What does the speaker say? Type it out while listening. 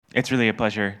It's really a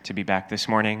pleasure to be back this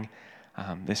morning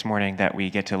that we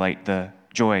get to light the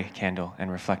joy candle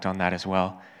and reflect on that as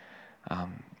well.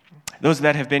 Those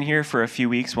that have been here for a few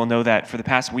weeks will know that for the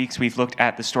past weeks we've looked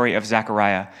at the story of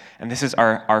Zechariah, and this is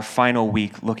our final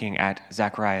week looking at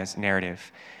Zechariah's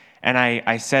narrative. And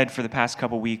I said for the past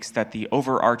couple weeks that the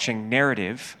overarching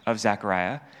narrative of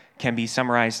Zechariah can be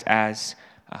summarized as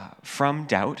from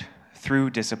doubt through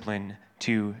discipline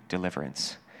to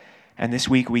deliverance. And this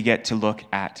week we get to look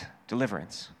at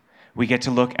deliverance. We get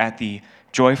to look at the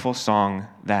joyful song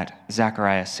that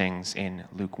Zechariah sings in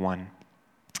Luke 1.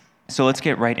 So let's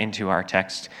get right into our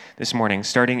text this morning,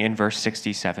 starting in verse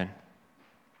 67.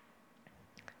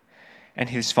 And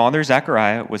his father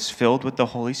Zechariah was filled with the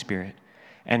Holy Spirit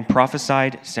and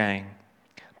prophesied, saying,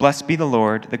 Blessed be the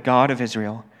Lord, the God of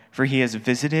Israel, for he has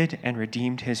visited and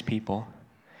redeemed his people,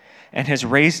 and has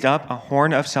raised up a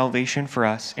horn of salvation for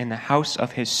us in the house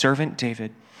of his servant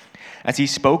David, as he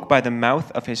spoke by the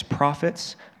mouth of his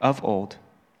prophets of old,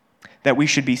 that we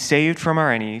should be saved from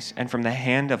our enemies and from the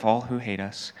hand of all who hate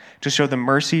us, to show the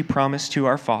mercy promised to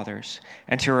our fathers,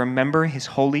 and to remember his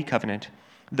holy covenant,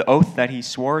 the oath that he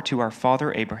swore to our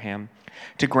father Abraham,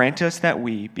 to grant us that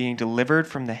we, being delivered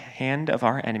from the hand of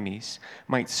our enemies,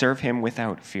 might serve him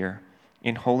without fear,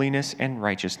 in holiness and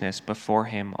righteousness before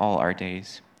him all our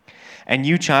days. And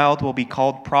you, child, will be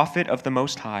called prophet of the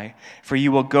Most High, for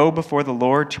you will go before the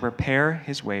Lord to prepare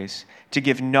his ways, to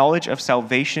give knowledge of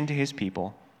salvation to his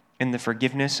people, in the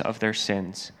forgiveness of their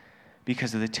sins,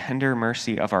 because of the tender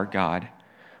mercy of our God,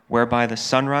 whereby the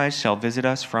sunrise shall visit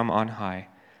us from on high,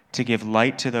 to give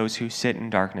light to those who sit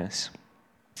in darkness,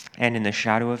 and in the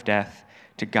shadow of death,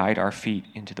 to guide our feet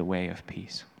into the way of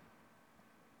peace.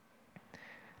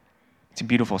 It's a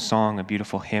beautiful song, a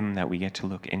beautiful hymn that we get to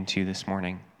look into this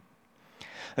morning.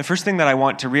 The first thing that I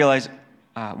want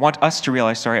us to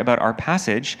realize about our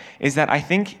passage is that I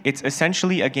think it's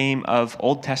essentially a game of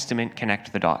Old Testament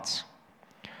connect the dots,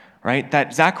 right?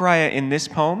 That Zechariah in this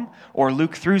poem, or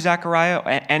Luke through Zechariah,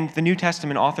 and the New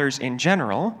Testament authors in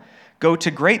general, go to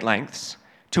great lengths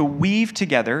to weave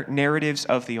together narratives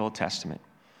of the Old Testament,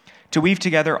 to weave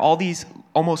together all these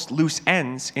almost loose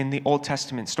ends in the Old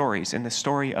Testament stories, in the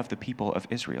story of the people of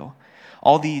Israel.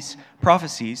 All these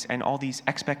prophecies and all these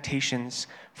expectations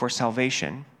for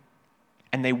salvation,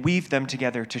 and they weave them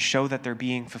together to show that they're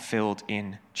being fulfilled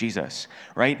in Jesus,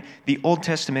 right? The Old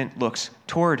Testament looks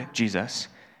toward Jesus,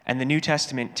 and the New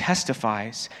Testament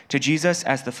testifies to Jesus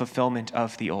as the fulfillment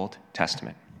of the Old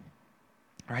Testament,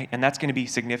 right? And that's going to be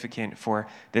significant for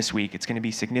this week. It's going to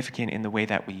be significant in the way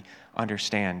that we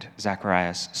understand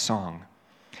Zechariah's song.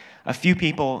 A few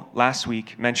people last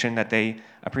week mentioned that they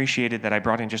appreciated that I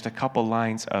brought in just a couple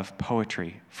lines of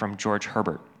poetry from George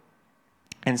Herbert.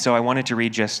 And so I wanted to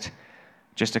read just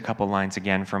a couple lines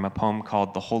again from a poem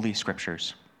called The Holy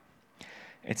Scriptures.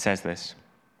 It says this: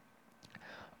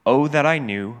 Oh, that I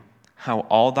knew how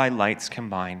all thy lights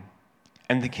combine,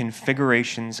 and the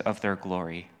configurations of their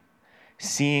glory,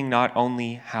 seeing not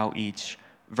only how each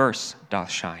verse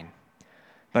doth shine,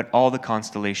 but all the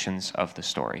constellations of the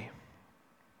story.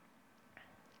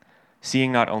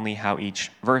 Seeing not only how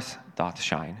each verse doth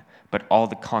shine, but all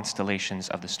the constellations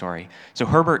of the story. So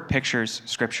Herbert pictures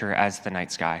Scripture as the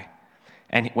night sky.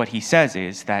 And what he says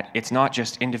is that it's not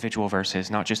just individual verses,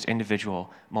 not just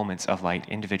individual moments of light,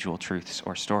 individual truths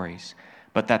or stories,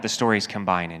 but that the stories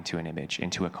combine into an image,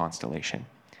 into a constellation.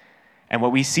 And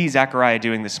what we see Zechariah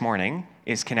doing this morning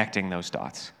is connecting those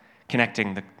dots,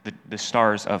 connecting the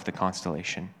stars of the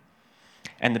constellation.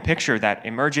 And the picture that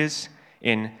emerges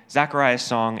in Zechariah's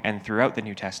song and throughout the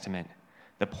New Testament,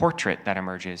 the portrait that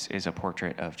emerges is a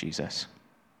portrait of Jesus.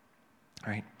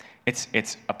 Right?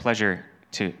 It's a pleasure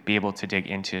to be able to dig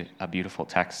into a beautiful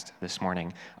text this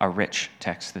morning, a rich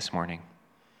text this morning.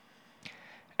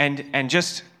 And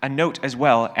just a note as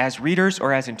well, as readers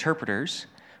or as interpreters,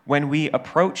 when we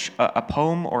approach a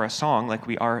poem or a song like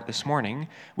we are this morning,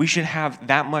 we should have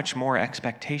that much more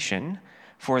expectation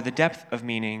for the depth of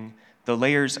meaning, the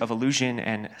layers of allusion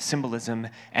and symbolism,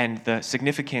 and the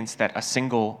significance that a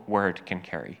single word can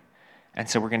carry. And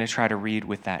so we're going to try to read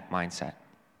with that mindset.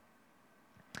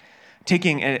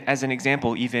 Taking as an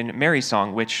example even Mary's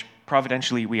song, which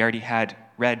providentially we already had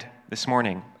read this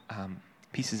morning,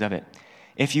 pieces of it.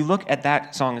 If you look at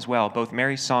that song as well, both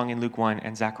Mary's song in Luke 1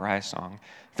 and Zechariah's song,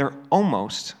 they're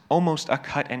almost a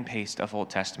cut and paste of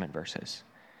Old Testament verses,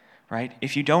 right?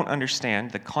 If you don't understand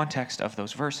the context of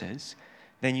those verses,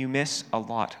 then you miss a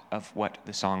lot of what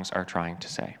the songs are trying to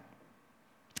say.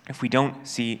 If we don't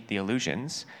see the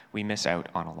allusions, we miss out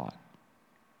on a lot.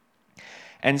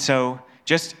 And so,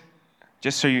 just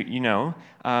so you know,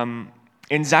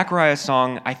 In Zechariah's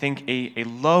song, I think a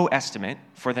low estimate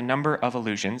for the number of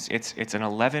allusions, it's an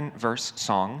 11-verse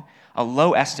song, a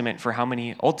low estimate for how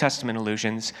many Old Testament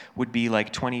allusions would be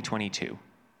like 2022.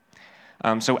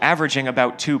 So averaging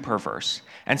about 2 per verse.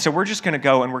 And so we're just going to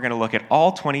go and we're going to look at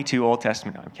all 22 Old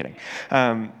Testament. No, I'm kidding.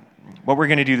 What we're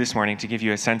going to do this morning to give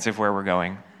you a sense of where we're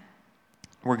going,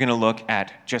 we're going to look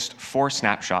at just 4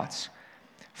 snapshots,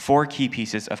 4 key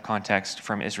pieces of context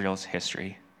from Israel's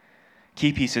history,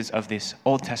 key pieces of this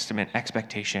Old Testament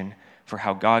expectation for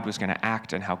how God was going to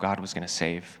act and how God was going to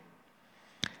save.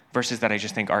 Verses that I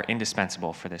just think are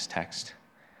indispensable for this text.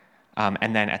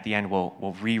 And then at the end,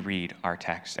 we'll reread our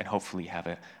text and hopefully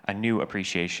have a new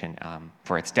appreciation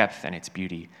for its depth and its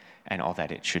beauty and all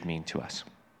that it should mean to us.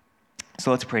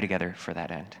 So let's pray together for that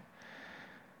end.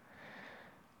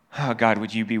 Oh, God,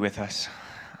 would you be with us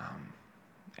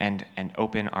and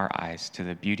open our eyes to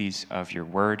the beauties of your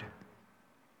word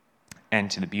and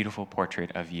to the beautiful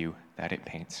portrait of you that it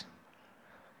paints.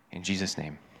 In Jesus'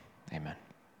 name, amen.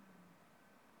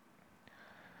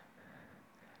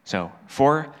 So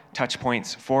 4 touch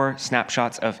points, 4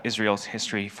 snapshots of Israel's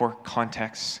history, 4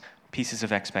 contexts, pieces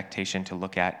of expectation to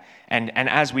look at. And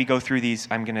as we go through these,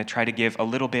 I'm going to try to give a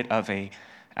little bit of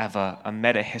a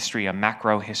meta history, a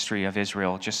macro history of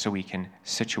Israel, just so we can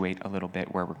situate a little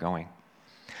bit where we're going.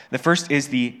 The first is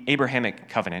the Abrahamic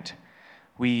covenant.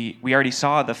 We already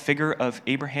saw the figure of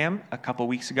Abraham a couple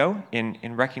weeks ago in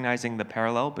recognizing the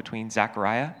parallel between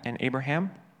Zechariah and Abraham.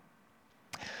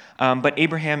 But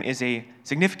Abraham is a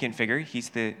significant figure. He's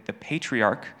the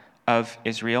patriarch of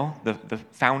Israel, the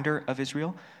founder of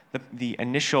Israel, the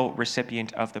initial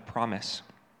recipient of the promise.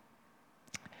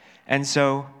 And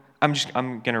so I'm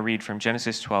going to read from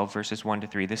Genesis 12, verses 1 to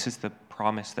 3. This is the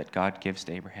promise that God gives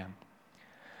to Abraham.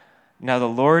 Now the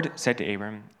Lord said to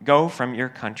Abram, "Go from your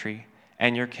country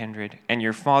and your kindred and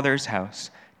your father's house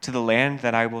to the land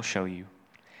that I will show you.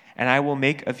 And I will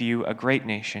make of you a great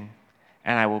nation,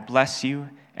 and I will bless you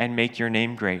and make your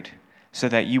name great, so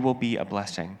that you will be a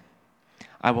blessing.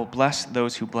 I will bless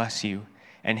those who bless you,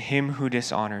 and him who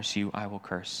dishonors you I will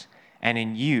curse. And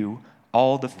in you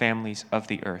all the families of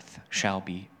the earth shall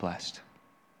be blessed."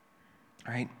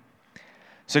 All right?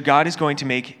 So God is going to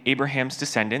make Abraham's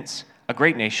descendants a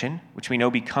great nation, which we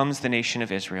know becomes the nation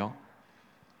of Israel.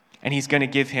 And he's going to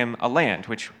give him a land,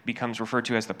 which becomes referred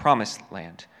to as the promised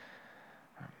land.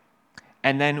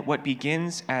 And then what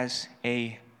begins as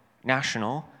a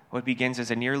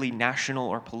nearly national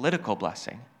or political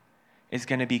blessing is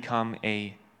going to become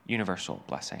a universal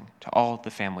blessing to all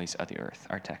the families of the earth,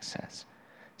 our text says.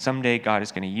 Someday God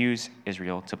is going to use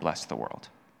Israel to bless the world.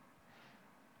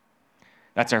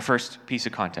 That's our first piece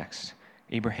of context,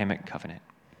 Abrahamic covenant.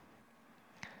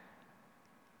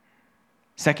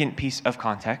 Second piece of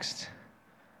context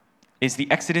is the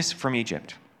Exodus from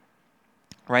Egypt,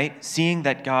 right? Seeing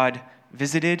that God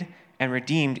visited and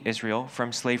redeemed Israel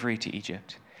from slavery to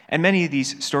Egypt. And many of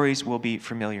these stories will be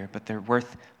familiar, but they're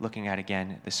worth looking at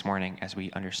again this morning as we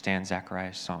understand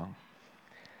Zechariah's song.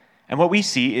 And what we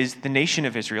see is the nation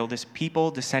of Israel, this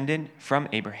people descended from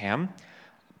Abraham,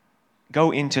 go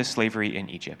into slavery in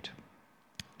Egypt.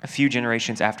 A few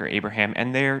generations after Abraham,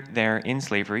 and they're there in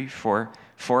slavery for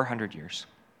 400 years.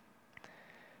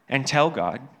 Until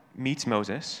God meets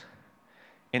Moses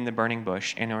in the burning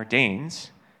bush and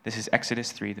ordains, this is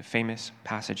Exodus 3, the famous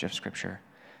passage of Scripture,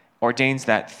 ordains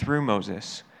that through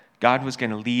Moses, God was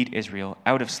going to lead Israel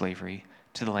out of slavery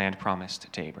to the land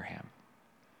promised to Abraham.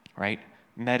 Right?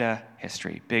 Meta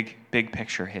history, big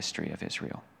picture history of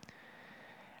Israel.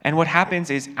 And what happens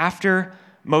is after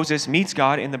Moses meets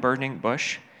God in the burning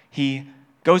bush, he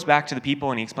goes back to the people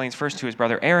and he explains first to his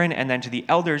brother Aaron and then to the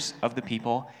elders of the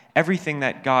people everything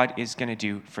that God is going to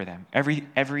do for them.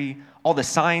 All the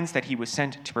signs that he was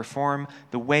sent to perform,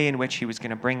 the way in which he was going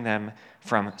to bring them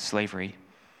from slavery.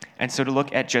 And so to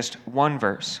look at just one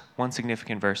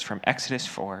significant verse from Exodus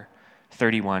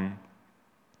 4:31,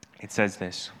 it says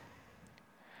this: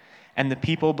 "And the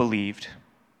people believed,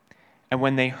 and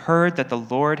when they heard that the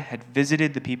Lord had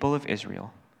visited the people of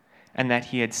Israel, and that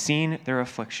he had seen their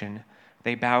affliction,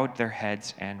 they bowed their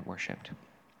heads and worshipped."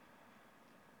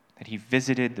 That he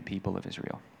visited the people of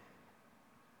Israel.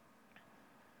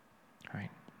 All right.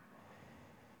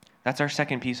 That's our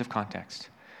second piece of context.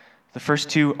 The first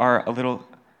two are a little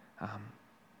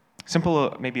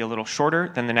simple, maybe a little shorter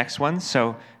than the next one.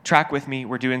 So track with me.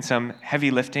 We're doing some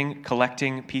heavy lifting,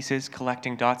 collecting pieces,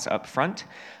 collecting dots up front,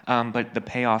 but the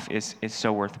payoff is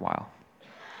so worthwhile.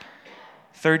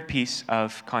 Third piece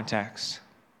of context,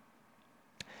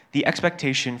 the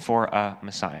expectation for a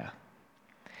Messiah.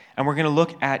 And we're going to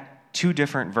look at two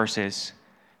different verses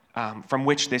from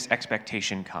which this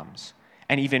expectation comes.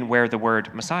 and even where the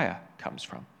word Messiah comes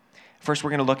from. First,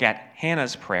 we're going to look at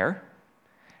Hannah's prayer,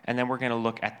 and then we're going to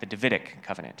look at the Davidic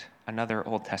covenant, another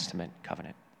Old Testament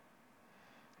covenant.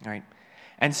 All right?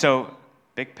 And so,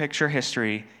 big picture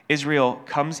history, Israel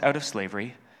comes out of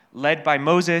slavery, led by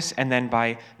Moses and then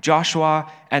by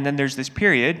Joshua, and then there's this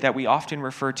period that we often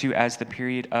refer to as the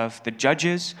period of the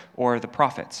judges or the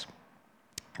prophets,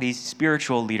 these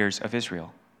spiritual leaders of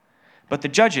Israel. But the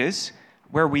judges,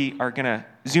 where we are going to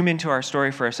zoom into our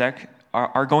story for a sec,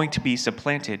 are going to be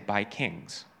supplanted by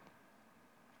kings.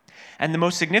 And the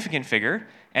most significant figure,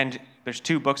 and there's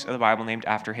 2 books of the Bible named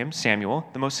after him, Samuel,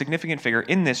 the most significant figure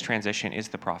in this transition is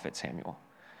the prophet Samuel,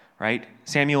 right?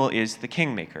 Samuel is the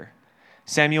kingmaker.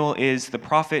 Samuel is the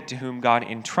prophet to whom God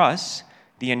entrusts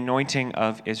the anointing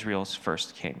of Israel's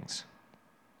first kings.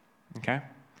 Okay?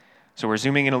 So we're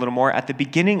zooming in a little more. At the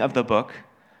beginning of the book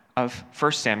of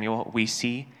 1 Samuel, we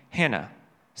see Hannah,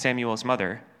 Samuel's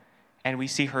mother, and we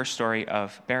see her story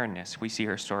of barrenness. We see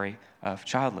her story of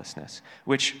childlessness,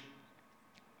 which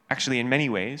actually in many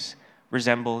ways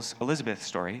resembles Elizabeth's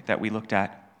story that we looked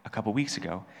at a couple weeks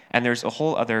ago. And there's a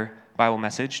whole other Bible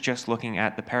message just looking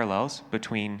at the parallels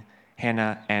between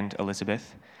Hannah and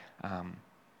Elizabeth,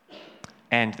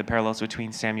 and the parallels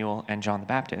between Samuel and John the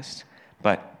Baptist,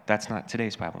 but that's not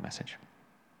today's Bible message.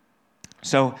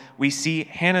 So we see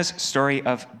Hannah's story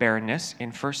of barrenness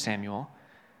in 1 Samuel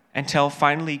until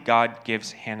finally God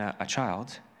gives Hannah a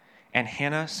child, and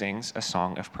Hannah sings a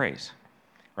song of praise,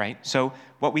 right? So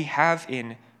what we have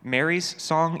in Mary's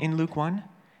song in Luke 1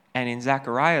 and in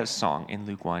Zechariah's song in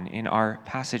Luke 1 in our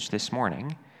passage this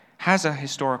morning has a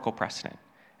historical precedent.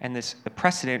 And the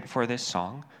precedent for this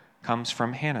song comes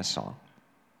from Hannah's song.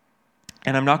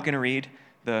 And I'm not going to read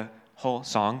the whole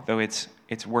song, though it's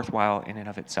worthwhile in and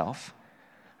of itself.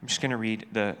 I'm just going to read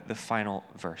the final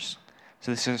verse.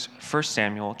 So this is 1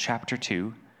 Samuel chapter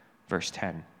 2, verse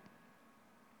 10.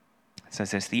 It says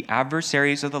this, "The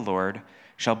adversaries of the Lord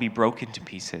shall be broken to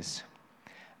pieces.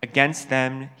 Against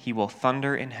them he will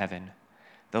thunder in heaven.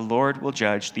 The Lord will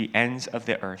judge the ends of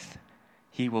the earth.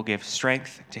 He will give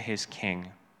strength to his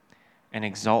king and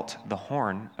exalt the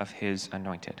horn of his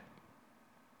anointed."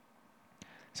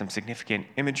 Some significant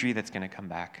imagery that's going to come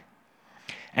back.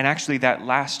 And actually that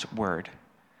last word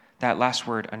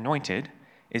anointed,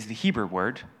 is the Hebrew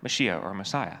word Mashiach or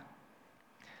Messiah.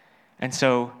 And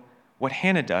so what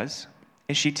Hannah does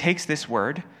is she takes this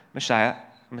word, Messiah,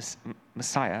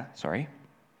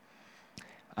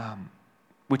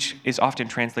 which is often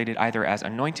translated either as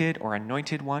anointed or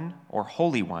anointed one or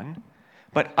holy one.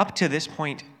 But up to this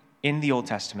point in the Old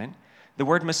Testament, the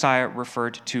word Messiah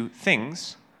referred to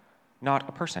things, not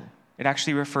a person. It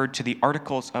actually referred to the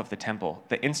articles of the temple,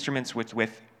 the instruments with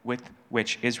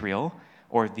which Israel,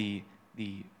 or the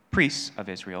priests of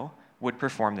Israel, would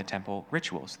perform the temple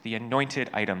rituals, the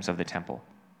anointed items of the temple.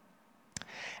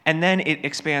 And then it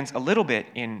expands a little bit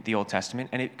in the Old Testament,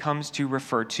 and it comes to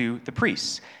refer to the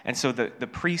priests. And so the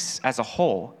priests as a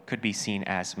whole could be seen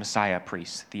as Messiah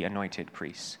priests, the anointed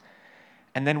priests.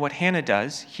 And then what Hannah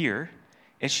does here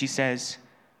is she says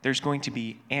there's going to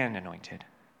be an anointed,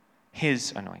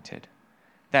 his anointed.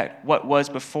 That what was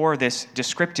before this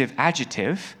descriptive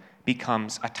adjective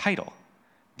becomes a title,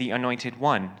 the anointed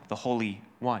one, the holy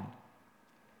one.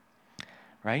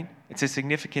 Right? It's a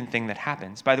significant thing that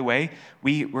happens. By the way,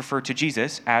 we refer to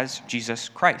Jesus as Jesus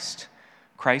Christ,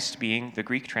 Christ being the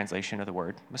Greek translation of the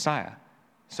word Messiah.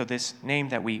 So this name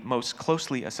that we most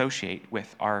closely associate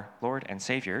with our Lord and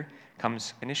Savior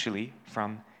comes initially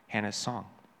from Hannah's song.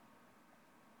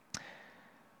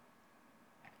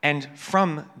 And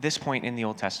from this point in the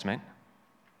Old Testament,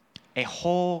 a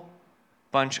whole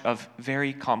bunch of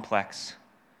very complex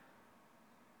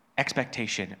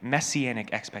expectation,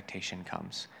 messianic expectation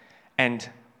comes. And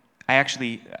I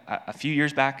actually, a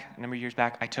number of years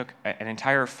back, I took an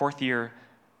entire 4th-year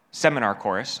seminar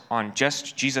course on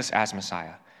just Jesus as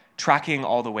Messiah, tracking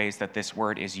all the ways that this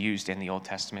word is used in the Old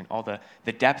Testament, all the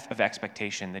depth of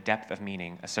expectation, the depth of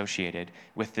meaning associated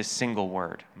with this single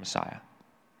word, Messiah.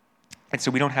 And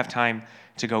so we don't have time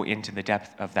to go into the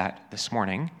depth of that this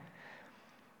morning.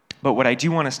 But what I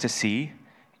do want us to see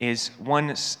is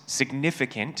one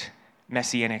significant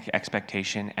messianic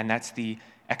expectation, and that's the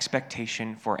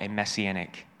expectation for a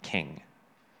messianic king,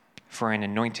 for an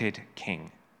anointed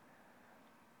king.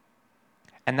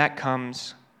 And that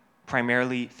comes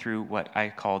primarily through what I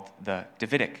called the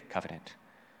Davidic covenant,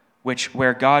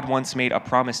 where God once made a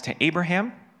promise to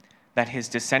Abraham that his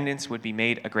descendants would be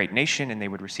made a great nation and they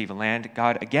would receive a land.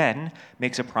 God again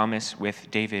makes a promise with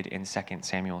David in 2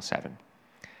 Samuel 7.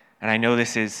 And I know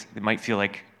it might feel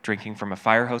like drinking from a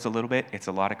fire hose a little bit. It's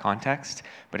a lot of context,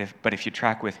 but if you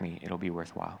track with me, it'll be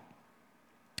worthwhile.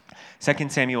 2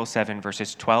 Samuel 7,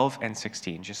 verses 12 and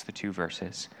 16, just the two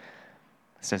verses,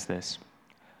 says this.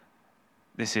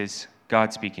 This is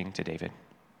God speaking to David.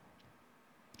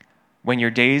 When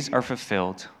your days are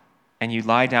fulfilled and you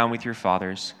lie down with your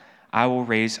fathers, I will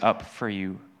raise up for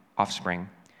you offspring,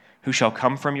 who shall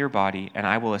come from your body, and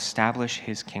I will establish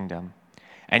his kingdom.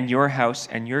 And your house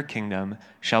and your kingdom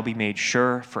shall be made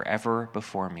sure forever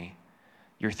before me.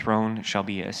 Your throne shall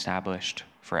be established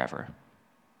forever.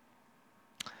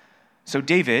 So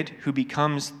David, who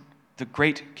becomes the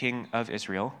great king of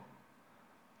Israel,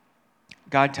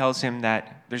 God tells him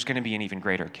that there's going to be an even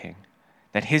greater king,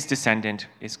 that his descendant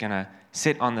is going to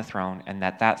sit on the throne, and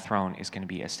that throne is going to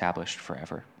be established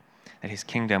forever, that his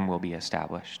kingdom will be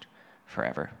established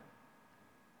forever.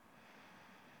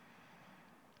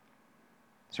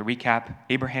 So recap: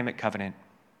 Abrahamic covenant,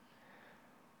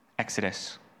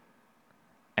 Exodus,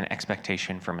 and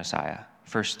expectation for Messiah.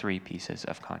 First three pieces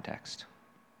of context.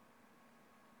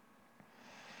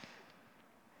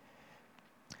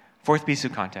 Fourth piece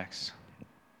of context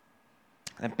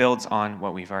that builds on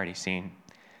what we've already seen: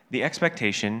 the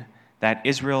expectation that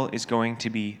Israel is going to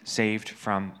be saved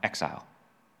from exile,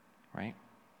 right?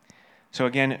 So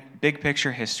again, big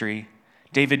picture history.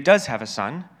 David does have a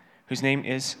son whose name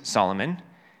is Solomon,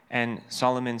 and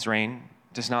Solomon's reign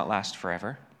does not last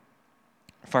forever.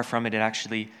 Far from it, it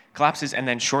actually collapses, and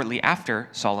then shortly after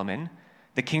Solomon,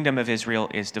 the kingdom of Israel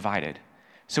is divided.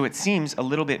 So it seems a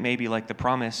little bit maybe like the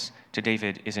promise to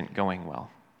David isn't going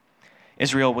well.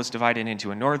 Israel was divided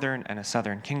into a northern and a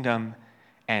southern kingdom,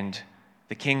 and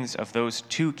the kings of those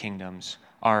two kingdoms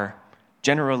are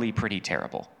generally pretty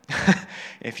terrible.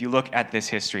 If you look at this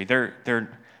history, they're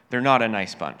not a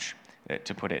nice bunch,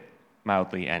 to put it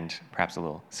mildly and perhaps a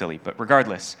little silly. But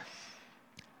regardless,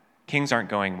 kings aren't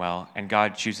going well, and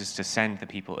God chooses to send the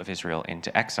people of Israel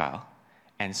into exile.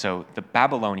 And so the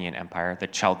Babylonian Empire, the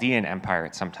Chaldean Empire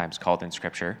it's sometimes called in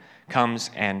Scripture, comes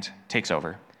and takes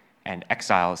over and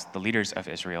exiles the leaders of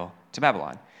Israel to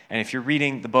Babylon. And if you're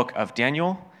reading the book of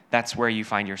Daniel, that's where you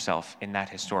find yourself in that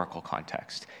historical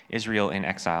context: Israel in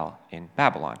exile in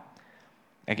Babylon.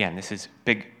 Again, this is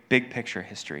big picture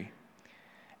history.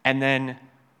 And then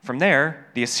from there,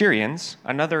 the Assyrians,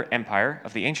 another empire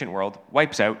of the ancient world,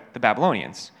 wipes out the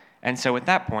Babylonians. And so at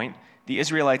that point, the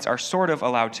Israelites are sort of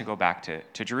allowed to go back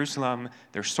to Jerusalem.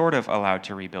 They're sort of allowed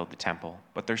to rebuild the temple,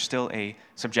 but they're still a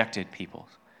subjected people.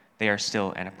 They are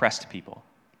still an oppressed people.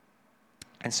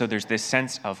 And so there's this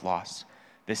sense of loss,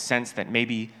 this sense that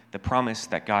maybe the promise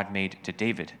that God made to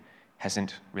David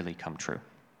hasn't really come true.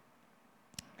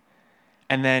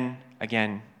 And then,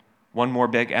 again, one more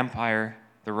big empire,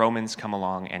 the Romans come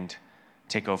along and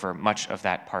take over much of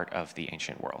that part of the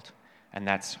ancient world. And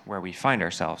that's where we find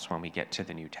ourselves when we get to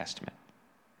the New Testament.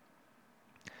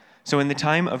 So in the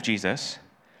time of Jesus,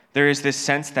 there is this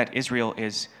sense that Israel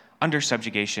is under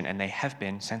subjugation, and they have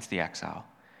been since the exile,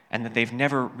 and that they've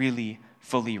never really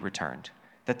fully returned,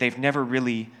 that they've never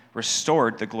really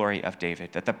restored the glory of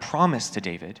David, that the promise to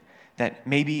David, that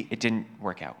maybe it didn't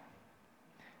work out,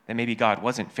 that maybe God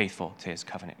wasn't faithful to his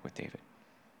covenant with David.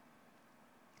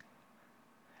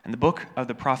 And the book of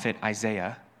the prophet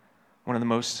Isaiah, one of the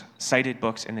most cited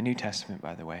books in the New Testament,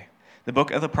 by the way, the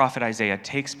book of the prophet Isaiah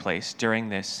takes place during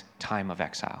this time of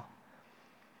exile.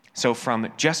 So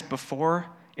from just before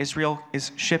Israel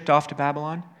is shipped off to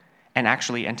Babylon, and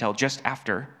actually until just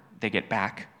after they get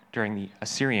back during the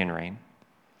Assyrian reign,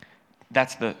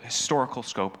 that's the historical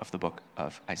scope of the book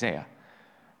of Isaiah,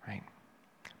 right?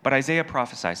 But Isaiah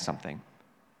prophesies something.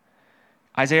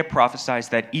 Isaiah prophesies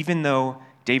that even though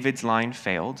David's line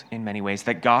failed in many ways,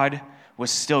 that God was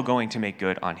still going to make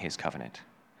good on his covenant,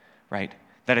 right?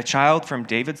 That a child from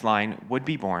David's line would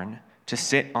be born to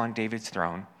sit on David's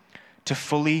throne, to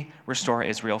fully restore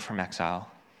Israel from exile.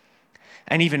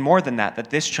 And even more than that, that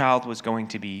this child was going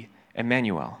to be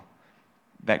Emmanuel,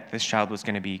 that this child was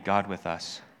going to be God with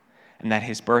us, and that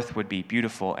his birth would be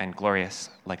beautiful and glorious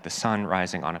like the sun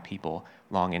rising on a people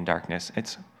long in darkness.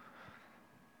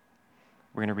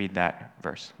 We're going to read that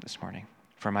verse this morning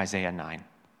from Isaiah 9.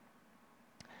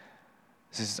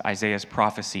 This is Isaiah's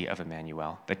prophecy of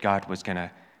Emmanuel, that God was going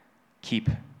to keep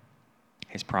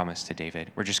his promise to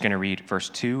David. We're just going to read verse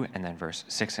 2 and then verse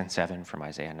 6 and 7 from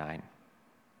Isaiah 9.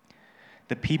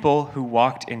 The people who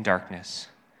walked in darkness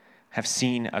have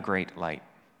seen a great light.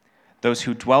 Those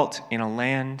who dwelt in a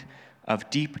land of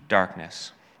deep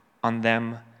darkness, on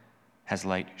them has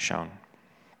light shone.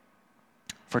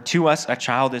 For to us a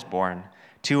child is born,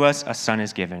 to us a son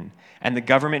is given, and the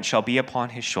government shall be upon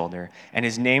his shoulder, and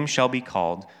his name shall be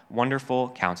called Wonderful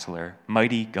Counselor,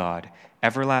 Mighty God,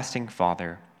 Everlasting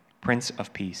Father, Prince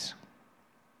of Peace.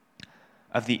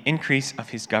 of the increase of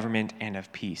his government and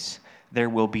of peace, there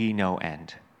will be no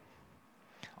end.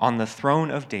 On the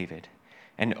throne of David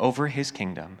and over his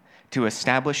kingdom, to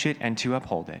establish it and to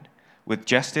uphold it, with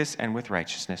justice and with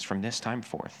righteousness from this time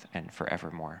forth and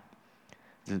forevermore.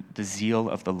 The zeal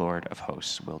of the Lord of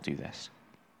hosts will do this.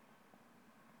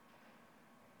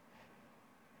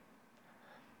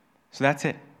 So that's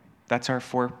it. That's our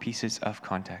 4 pieces of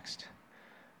context.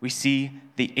 We see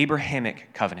the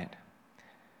Abrahamic covenant,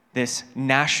 this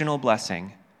national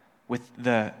blessing with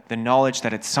the knowledge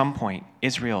that at some point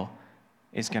Israel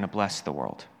is going to bless the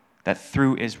world, that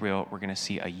through Israel we're going to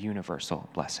see a universal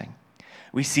blessing.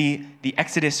 We see the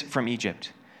exodus from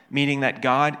Egypt, meaning that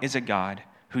God is a God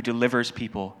who delivers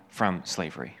people from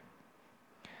slavery.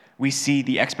 We see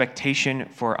the expectation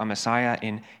for a Messiah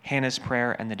in Hannah's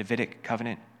prayer and the Davidic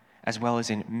covenant, as well as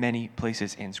in many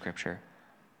places in Scripture.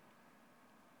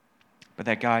 But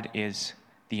that God is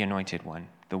the anointed one,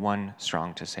 the one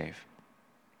strong to save.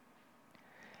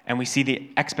 And we see the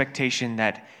expectation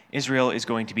that Israel is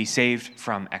going to be saved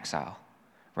from exile,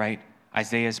 right?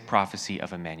 Isaiah's prophecy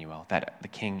of Emmanuel, that the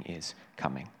king is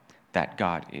coming, that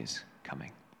God is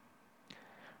coming,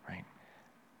 right?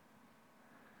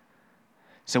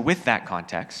 So with that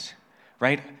context,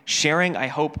 right, sharing, I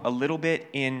hope, a little bit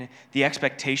in the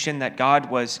expectation that God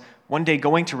was one day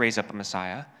going to raise up a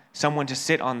Messiah, someone to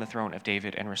sit on the throne of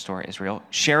David and restore Israel,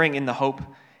 sharing in the hope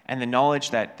and the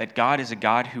knowledge that God is a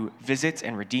God who visits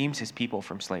and redeems his people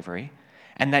from slavery,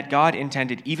 and that God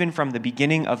intended, even from the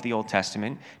beginning of the Old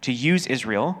Testament, to use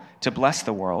Israel to bless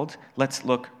the world. Let's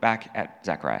look back at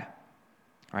Zechariah,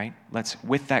 right?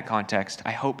 With that context,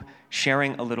 I hope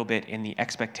sharing a little bit in the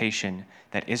expectation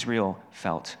that Israel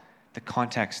felt, the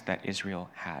context that Israel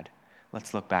had.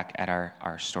 Let's look back at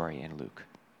our story in Luke.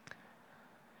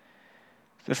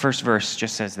 The first verse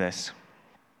just says this: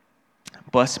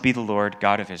 "Blessed be the Lord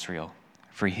God of Israel,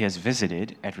 for he has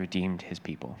visited and redeemed his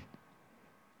people."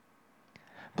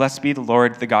 Blessed be the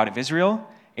Lord, the God of Israel.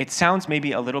 It sounds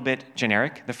maybe a little bit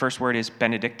generic. The first word is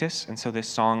Benedictus, and so this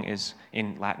song is,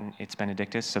 in Latin, it's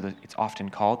Benedictus, so that it's often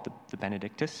called the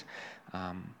Benedictus.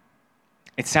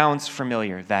 It sounds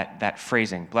familiar, that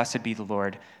phrasing, blessed be the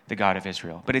Lord, the God of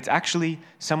Israel. But it's actually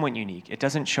somewhat unique. It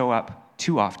doesn't show up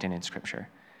too often in Scripture.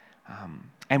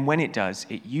 And when it does,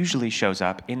 it usually shows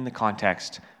up in the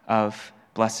context of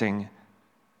blessing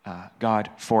God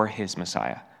for his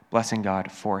Messiah, blessing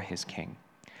God for his king.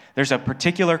 There's a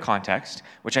particular context,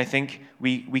 which I think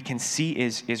we can see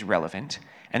is relevant,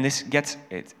 and this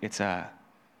it's a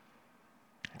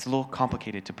little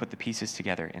complicated to put the pieces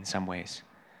together in some ways.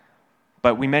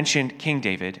 But we mentioned King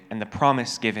David and the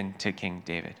promise given to King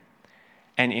David.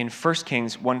 And in 1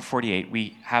 Kings 1:48,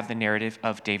 we have the narrative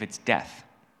of David's death.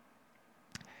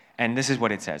 And this is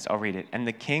what it says. I'll read it. "And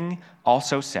the king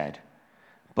also said,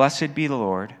 'Blessed be the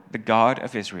Lord, the God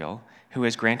of Israel, who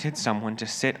has granted someone to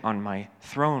sit on my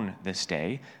throne this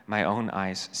day, my own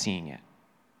eyes seeing it.'"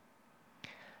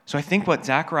 So I think what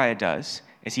Zechariah does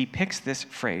is he picks this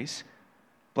phrase,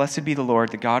 "Blessed be the Lord,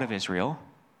 the God of Israel,"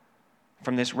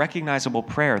 from this recognizable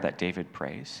prayer that David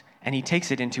prays, and he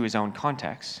takes it into his own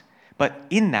context. But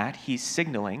in that, he's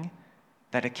signaling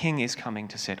that a king is coming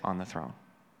to sit on the throne.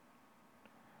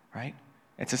 Right?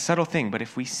 It's a subtle thing, but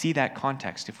if we see that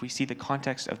context, if we see the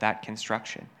context of that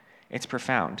construction, it's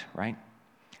profound, right?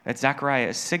 That Zechariah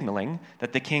is signaling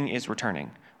that the king is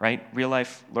returning, right? Real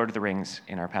life Lord of the Rings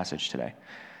in our passage today.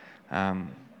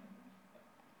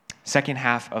 Second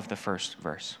half of the first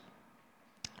verse.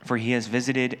 "For he has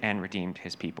visited and redeemed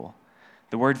his people."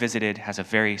 The word visited has a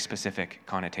very specific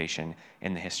connotation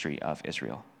in the history of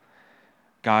Israel.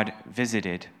 God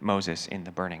visited Moses in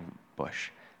the burning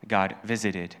bush. God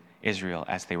visited Israel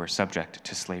as they were subject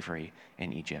to slavery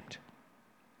in Egypt.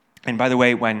 And by the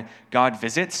way, when God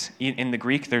visits, in the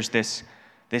Greek, there's this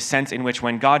sense in which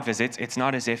when God visits, it's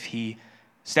not as if he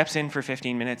steps in for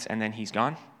 15 minutes and then he's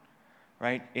gone,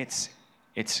 right? It's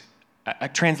a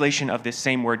translation of this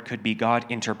same word could be God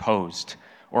interposed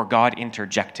or God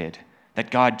interjected, that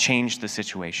God changed the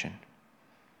situation.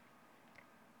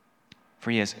 For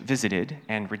he has visited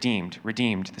and redeemed,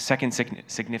 the second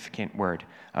significant word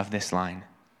of this line.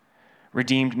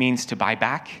 Redeemed means to buy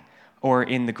back, or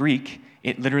in the Greek,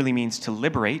 it literally means to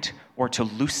liberate or to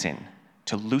loosen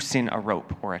a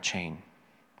rope or a chain,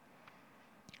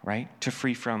 right? To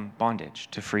free from bondage,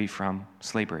 to free from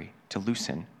slavery, to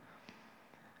loosen.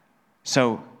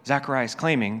 So Zechariah is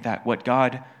claiming that what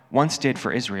God once did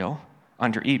for Israel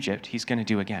under Egypt, he's going to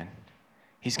do again.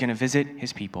 He's going to visit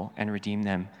his people and redeem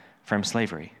them from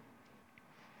slavery.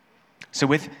 So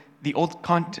with the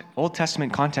Old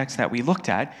Testament context that we looked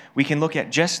at, we can look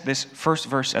at just this first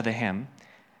verse of the hymn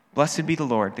Blessed be the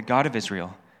Lord, the God of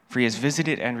Israel, for he has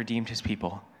visited and redeemed his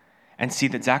people. And see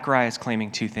that Zechariah is claiming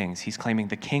two things. He's claiming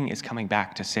the king is coming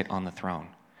back to sit on the throne.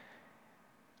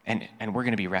 And we're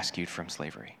going to be rescued from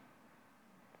slavery.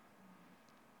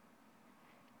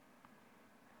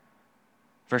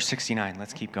 Verse 69,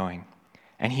 let's keep going.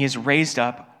 And he has raised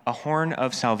up a horn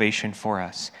of salvation for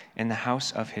us in the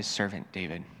house of his servant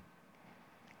David.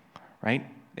 Right?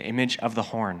 The image of the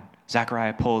horn.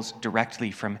 Zechariah pulls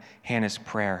directly from Hannah's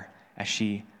prayer as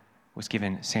she was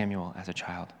given Samuel as a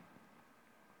child.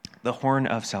 The horn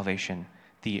of salvation,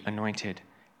 the anointed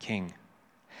king.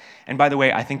 And by the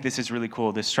way, I think this is really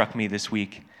cool. This struck me this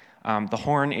week. The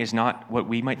horn is not what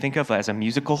we might think of as a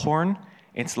musical horn.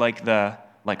 It's like the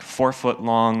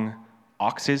 4-foot-long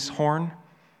ox's horn.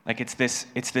 It's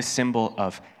this symbol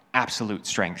of absolute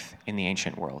strength in the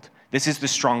ancient world. This is the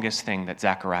strongest thing that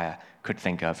Zechariah could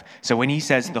think of. So when he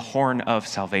says the horn of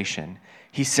salvation,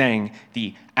 he's saying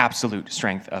the absolute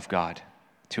strength of God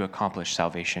to accomplish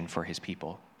salvation for his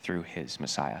people through his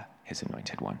Messiah, his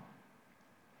anointed one.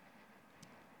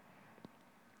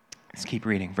 Let's keep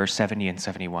reading, verse 70 and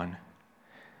 71.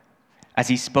 As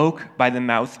he spoke by the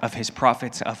mouth of his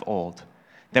prophets of old,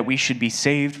 that we should be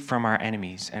saved from our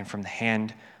enemies and from the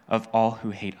hand of all who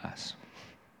hate us.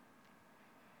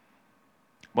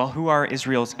 Well, who are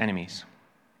Israel's enemies?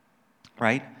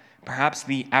 Right? Perhaps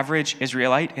the average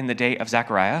Israelite in the day of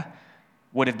Zechariah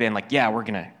would have been like, yeah, we're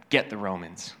going to get the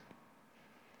Romans.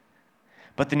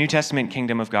 But the New Testament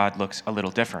kingdom of God looks a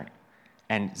little different.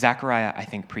 And Zechariah, I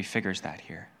think, prefigures that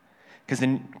here.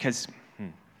 Because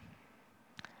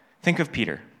think of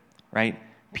Peter, right?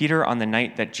 Peter, on the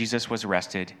night that Jesus was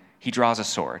arrested, he draws a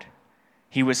sword.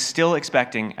 He was still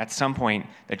expecting at some point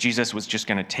that Jesus was just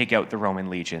going to take out the Roman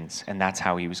legions, and that's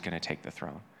how he was going to take the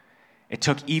throne. It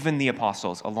took even the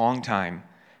apostles a long time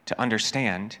to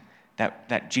understand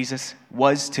that Jesus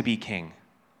was to be king,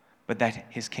 but that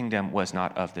his kingdom was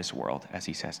not of this world, as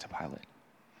he says to Pilate.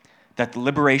 That the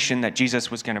liberation that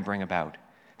Jesus was going to bring about,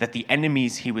 that the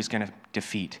enemies he was going to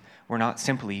defeat were not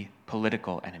simply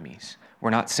political enemies,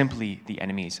 were not simply the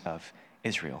enemies of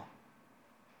Israel.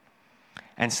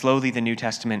 And slowly the New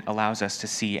Testament allows us to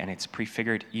see, and it's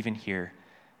prefigured even here,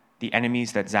 the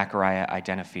enemies that Zechariah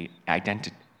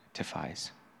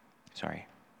identifies.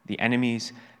 The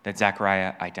enemies that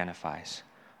Zechariah identifies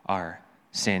are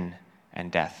sin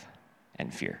and death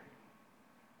and fear.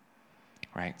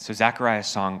 Right? So Zechariah's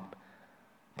song,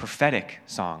 prophetic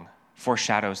song,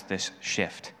 foreshadows this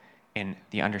shift in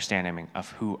the understanding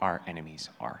of who our enemies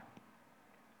are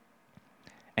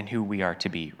and who we are to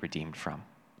be redeemed from.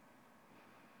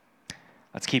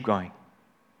 Let's keep going.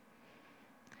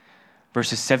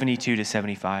 Verses 72 to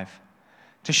 75.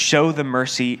 To show the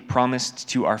mercy promised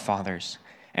to our fathers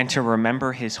and to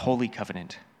remember his holy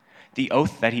covenant, the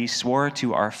oath that he swore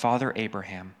to our father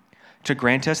Abraham, to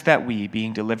grant us that we,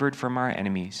 being delivered from our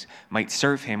enemies, might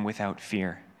serve him without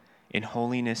fear, in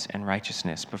holiness and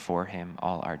righteousness before him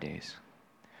all our days.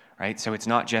 Right? So it's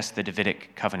not just the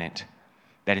Davidic covenant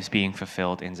that is being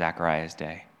fulfilled in Zechariah's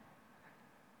day.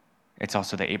 It's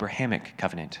also the Abrahamic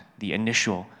covenant, the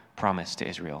initial promise to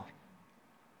Israel.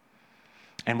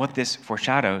 And what this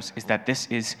foreshadows is that this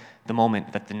is the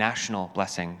moment that the national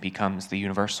blessing becomes the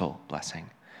universal blessing,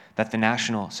 that the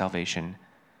national salvation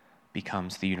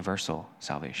becomes the universal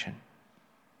salvation.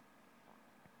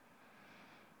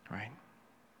 Right?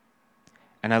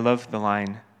 And I love the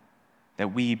line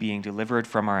that we, being delivered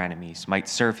from our enemies, might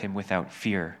serve him without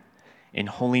fear, in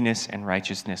holiness and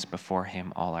righteousness before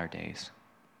him all our days.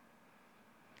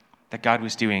 That God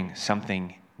was doing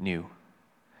something new,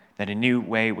 that a new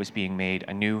way was being made,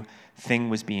 a new thing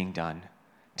was being done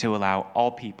to allow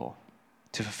all people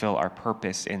to fulfill our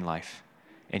purpose in life,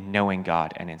 in knowing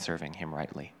God and in serving him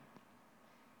rightly.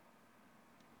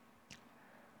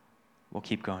 We'll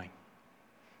keep going.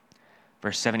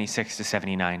 Verse 76 to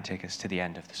 79 take us to the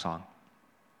end of the song.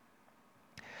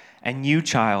 And you,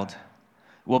 child,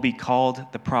 will be called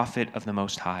the prophet of the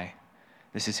Most High.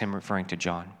 This is him referring to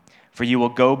John. For you will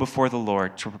go before the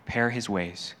Lord to prepare his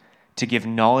ways, to give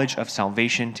knowledge of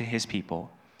salvation to his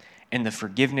people, and the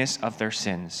forgiveness of their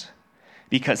sins,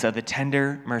 because of the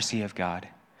tender mercy of God,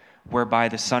 whereby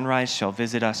the sunrise shall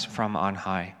visit us from on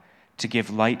high, to give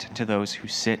light to those who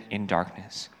sit in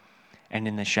darkness, and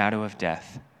in the shadow of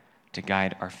death, to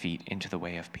guide our feet into the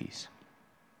way of peace.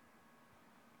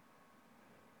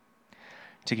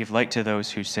 To give light to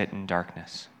those who sit in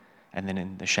darkness, and then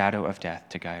in the shadow of death,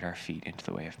 to guide our feet into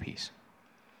the way of peace.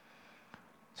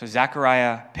 So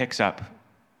Zechariah picks up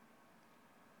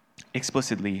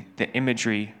explicitly the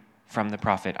imagery from the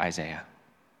prophet Isaiah.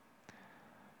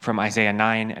 from Isaiah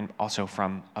 9 and also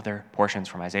from other portions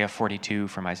from Isaiah 42,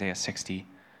 from Isaiah 60,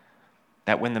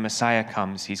 that when the Messiah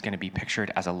comes, he's going to be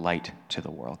pictured as a light to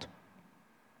the world.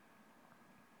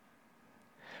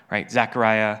 Right?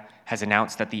 Zechariah has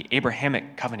announced that the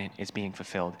Abrahamic covenant is being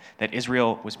fulfilled, that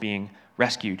Israel was being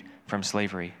rescued from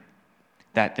slavery,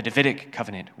 that the Davidic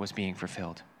covenant was being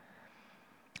fulfilled.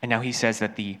 And now he says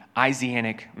that the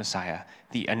Isaianic Messiah,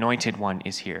 the anointed one,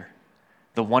 is here.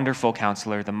 The wonderful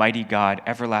counselor, the mighty God,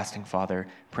 everlasting Father,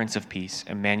 Prince of Peace,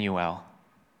 Emmanuel,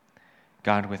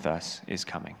 God with us, is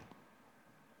coming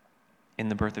in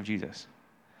the birth of Jesus.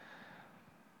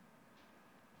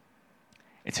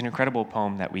 It's an incredible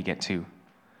poem that we get to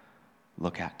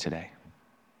look at today.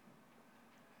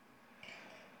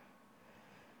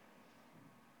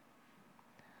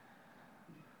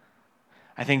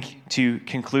 I think to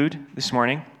conclude this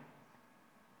morning,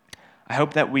 I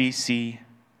hope that we see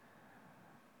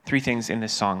three things in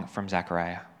this song from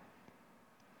Zechariah.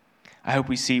 I hope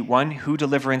we see, one, who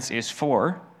deliverance is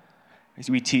for.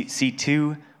 We see,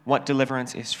 two, what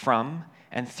deliverance is from.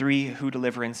 And three, who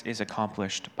deliverance is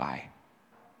accomplished by.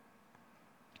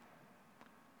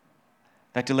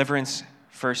 That deliverance,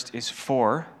 first, is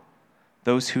for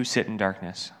those who sit in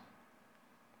darkness.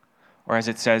 Or as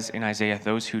it says in Isaiah,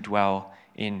 those who dwell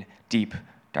in deep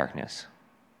darkness.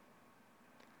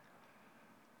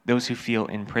 Those who feel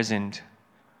imprisoned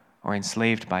or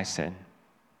enslaved by sin.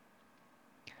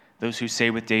 Those who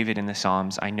say with David in the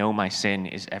Psalms, I know my sin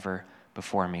is ever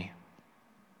before me.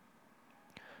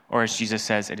 Or as Jesus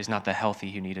says, it is not the healthy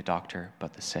who need a doctor,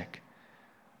 but the sick.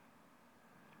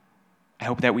 I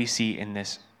hope that we see in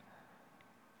this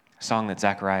song that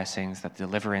Zechariah sings that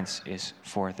deliverance is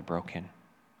for the broken.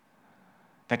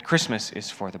 That Christmas is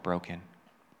for the broken.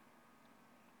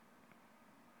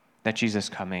 That Jesus'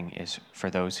 coming is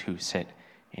for those who sit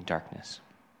in darkness.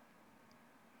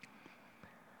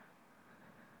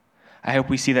 I hope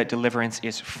we see that deliverance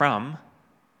is from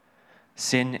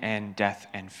sin and death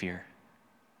and fear.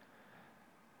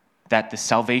 That the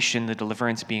salvation, the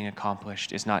deliverance being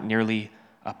accomplished is not merely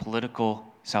a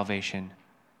political salvation.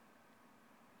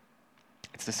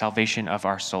 It's the salvation of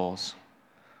our souls.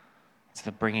 It's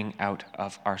the bringing out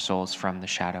of our souls from the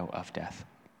shadow of death.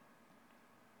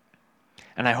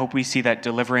 And I hope we see that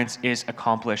deliverance is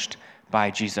accomplished by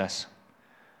Jesus,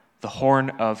 the horn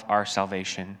of our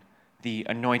salvation, the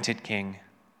anointed King,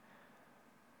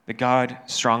 the God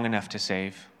strong enough to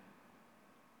save,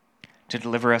 to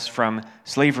deliver us from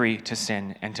slavery to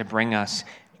sin and to bring us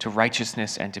to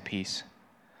righteousness and to peace.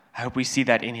 I hope we see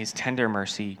that in his tender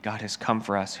mercy, God has come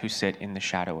for us who sit in the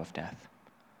shadow of death.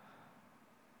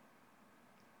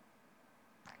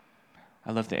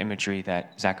 I love the imagery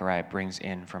that Zechariah brings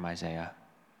in from Isaiah.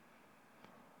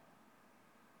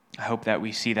 I hope that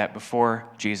we see that before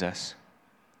Jesus,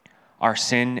 our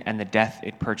sin and the death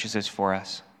it purchases for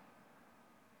us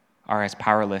are as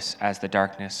powerless as the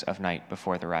darkness of night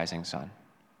before the rising sun.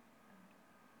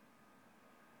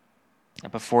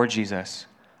 And before Jesus,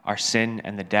 our sin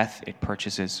and the death it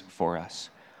purchases for us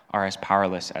are as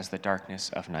powerless as the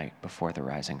darkness of night before the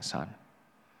rising sun.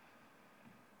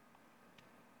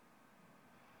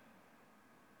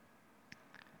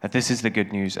 That this is the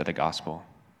good news of the gospel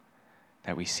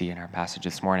that we see in our passage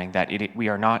this morning, that we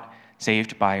are not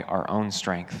saved by our own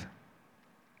strength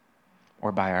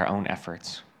or by our own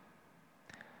efforts,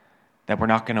 that we're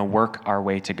not going to work our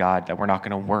way to God, that we're not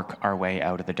going to work our way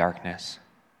out of the darkness,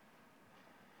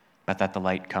 but that the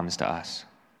light comes to us,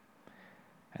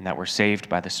 and that we're saved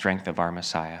by the strength of our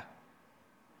Messiah,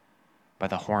 by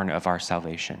the horn of our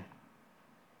salvation,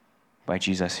 by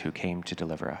Jesus who came to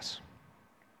deliver us.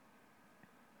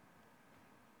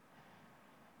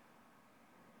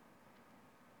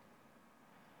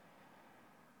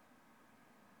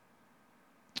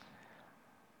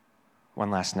 One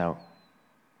last note.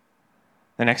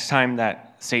 The next time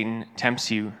that Satan tempts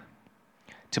you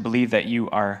to believe that you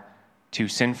are too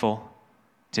sinful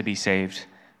to be saved,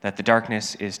 that the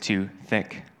darkness is too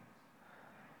thick,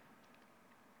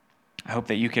 I hope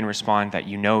that you can respond that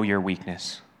you know your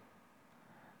weakness,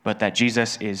 but that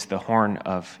Jesus is the horn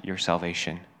of your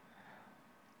salvation,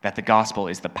 that the gospel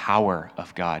is the power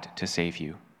of God to save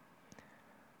you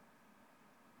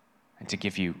and to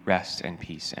give you rest and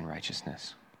peace and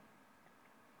righteousness.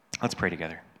 Let's pray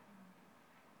together.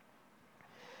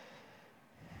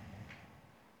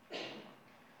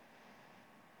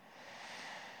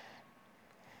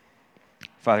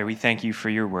 Father, we thank you for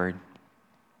your word.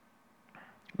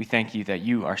 We thank you that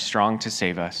you are strong to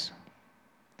save us,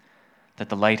 that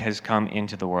the light has come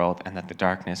into the world and that the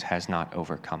darkness has not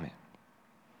overcome it.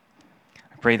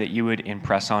 I pray that you would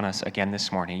impress on us again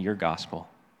this morning your gospel,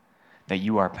 that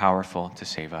you are powerful to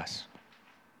save us,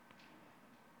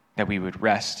 that we would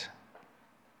rest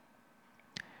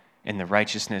in the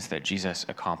righteousness that Jesus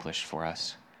accomplished for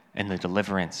us, and the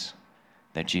deliverance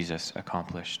that Jesus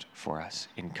accomplished for us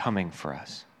in coming for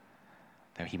us,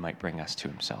 that he might bring us to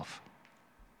himself.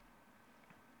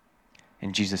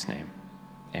 In Jesus' name,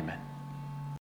 amen.